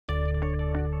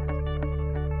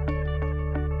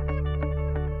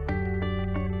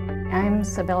I'm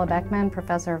Sibylla Beckman,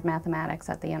 Professor of Mathematics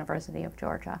at the University of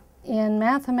Georgia. In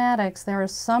mathematics, there are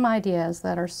some ideas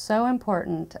that are so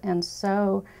important and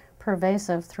so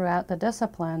pervasive throughout the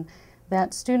discipline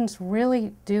that students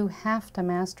really do have to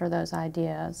master those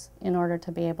ideas in order to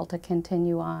be able to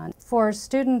continue on. For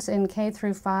students in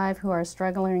K-5 who are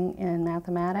struggling in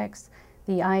mathematics,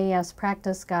 the IES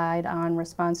Practice Guide on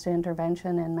Response to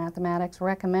Intervention in Mathematics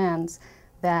recommends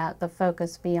that the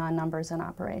focus be on numbers and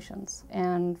operations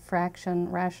and fraction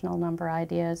rational number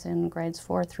ideas in grades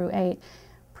 4 through 8,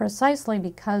 precisely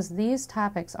because these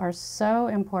topics are so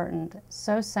important,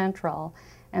 so central,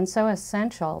 and so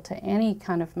essential to any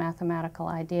kind of mathematical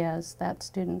ideas that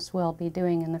students will be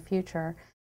doing in the future.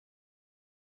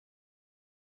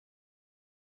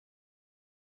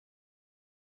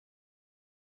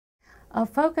 A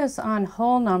focus on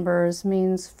whole numbers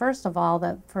means, first of all,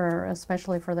 that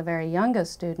especially for the very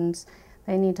youngest students,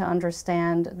 they need to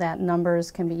understand that numbers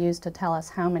can be used to tell us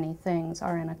how many things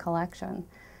are in a collection.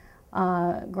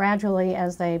 Gradually,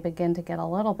 as they begin to get a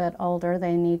little bit older,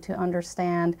 they need to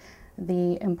understand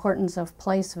the importance of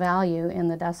place value in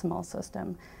the decimal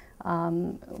system,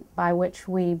 by which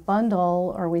we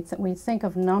bundle, or we think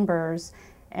of numbers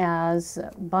as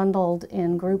bundled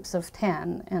in groups of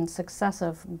 10 and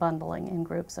successive bundling in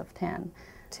groups of 10.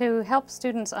 To help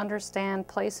students understand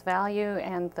place value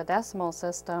and the decimal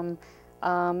system,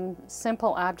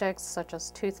 simple objects such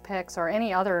as toothpicks or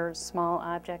any other small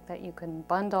object that you can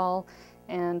bundle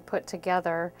and put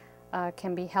together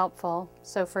can be helpful.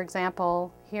 So for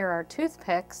example, here are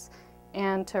toothpicks,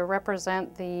 and to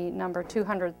represent the number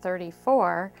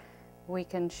 234, we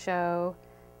can show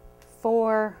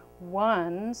 4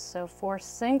 ones, so 4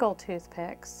 single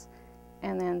toothpicks,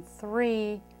 and then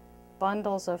 3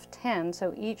 bundles of 10.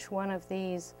 So each one of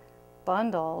these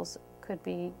bundles could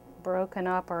be broken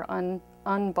up or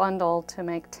unbundled to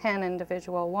make 10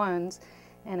 individual ones,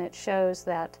 and it shows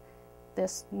that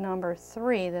this number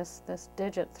 3, this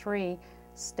digit 3,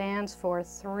 stands for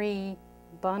 3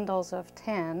 bundles of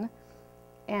 10,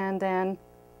 and then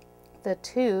the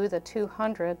 2, the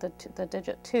 200, the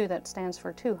digit 2 that stands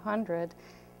for 200,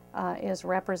 is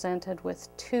represented with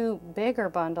 2 bigger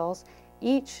bundles.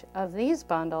 Each of these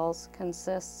bundles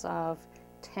consists of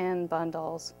 10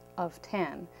 bundles of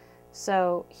 10.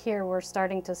 So here we're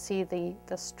starting to see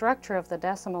the structure of the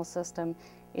decimal system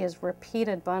is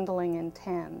repeated bundling in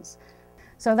tens.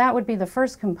 So that would be the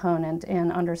first component in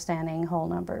understanding whole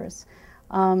numbers.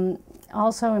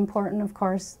 Also important, of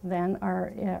course, then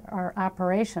are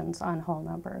operations on whole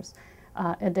numbers.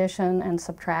 Addition and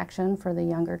subtraction for the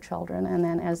younger children, and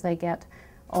then as they get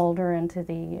older into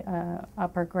the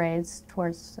upper grades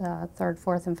towards 3rd,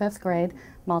 4th, and 5th grade,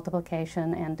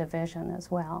 multiplication and division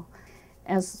as well.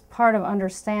 As part of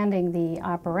understanding the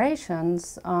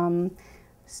operations,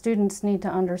 students need to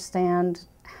understand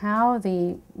how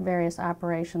the various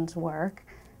operations work,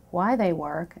 why they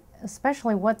work,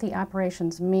 especially what the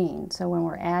operations mean. So when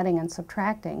we're adding and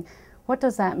subtracting, what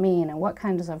does that mean and what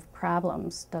kinds of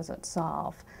problems does it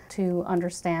solve? To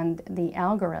understand the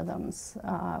algorithms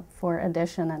for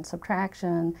addition and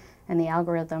subtraction and the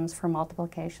algorithms for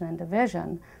multiplication and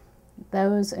division,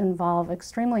 those involve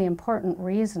extremely important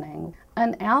reasoning.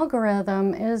 An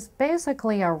algorithm is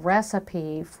basically a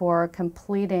recipe for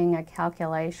completing a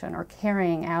calculation or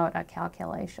carrying out a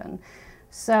calculation.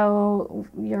 So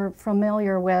you're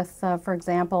familiar with, for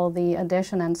example, the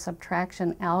addition and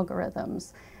subtraction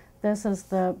algorithms. This is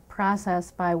the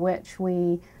process by which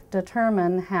we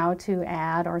determine how to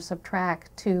add or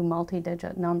subtract 2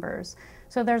 multi-digit numbers.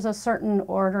 So there's a certain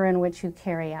order in which you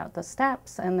carry out the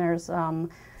steps, and there's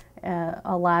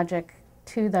a logic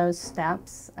to those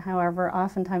steps. However,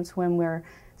 oftentimes when we're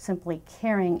simply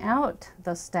carrying out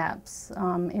the steps,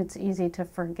 it's easy to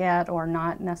forget or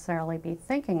not necessarily be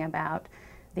thinking about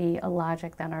the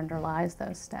logic that underlies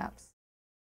those steps.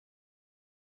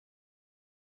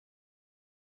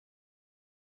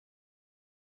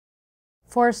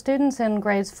 For students in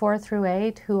grades 4 through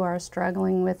 8 who are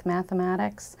struggling with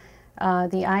mathematics,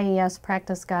 the IES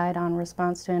Practice Guide on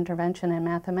Response to Intervention in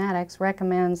Mathematics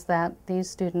recommends that these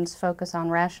students focus on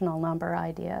rational number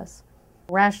ideas.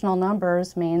 Rational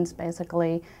numbers means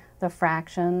basically the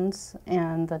fractions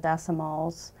and the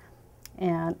decimals,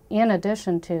 and in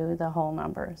addition to the whole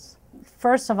numbers.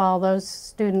 First of all, those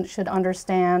students should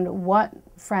understand what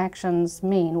fractions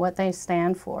mean, what they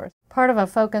stand for. Part of a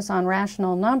focus on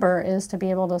rational number is to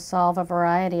be able to solve a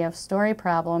variety of story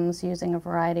problems using a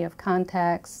variety of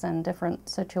contexts and different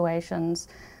situations,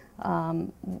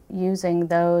 using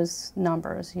those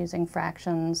numbers, using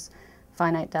fractions,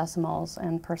 finite decimals,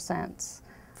 and percents.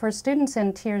 For students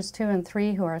in tiers 2 and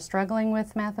 3 who are struggling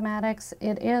with mathematics,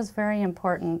 it is very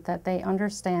important that they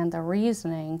understand the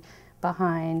reasoning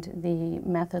behind the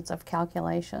methods of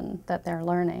calculation that they're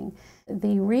learning.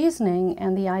 The reasoning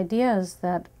and the ideas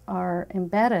that are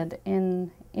embedded in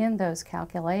those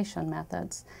calculation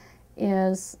methods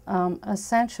is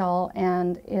essential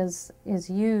and is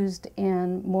used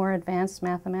in more advanced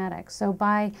mathematics. So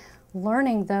by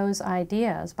learning those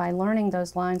ideas, by learning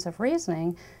those lines of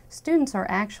reasoning, students are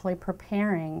actually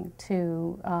preparing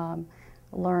to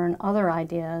learn other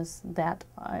ideas that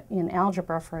in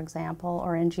algebra, for example,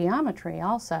 or in geometry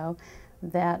also,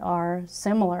 that are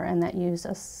similar and that use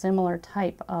a similar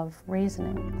type of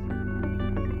reasoning.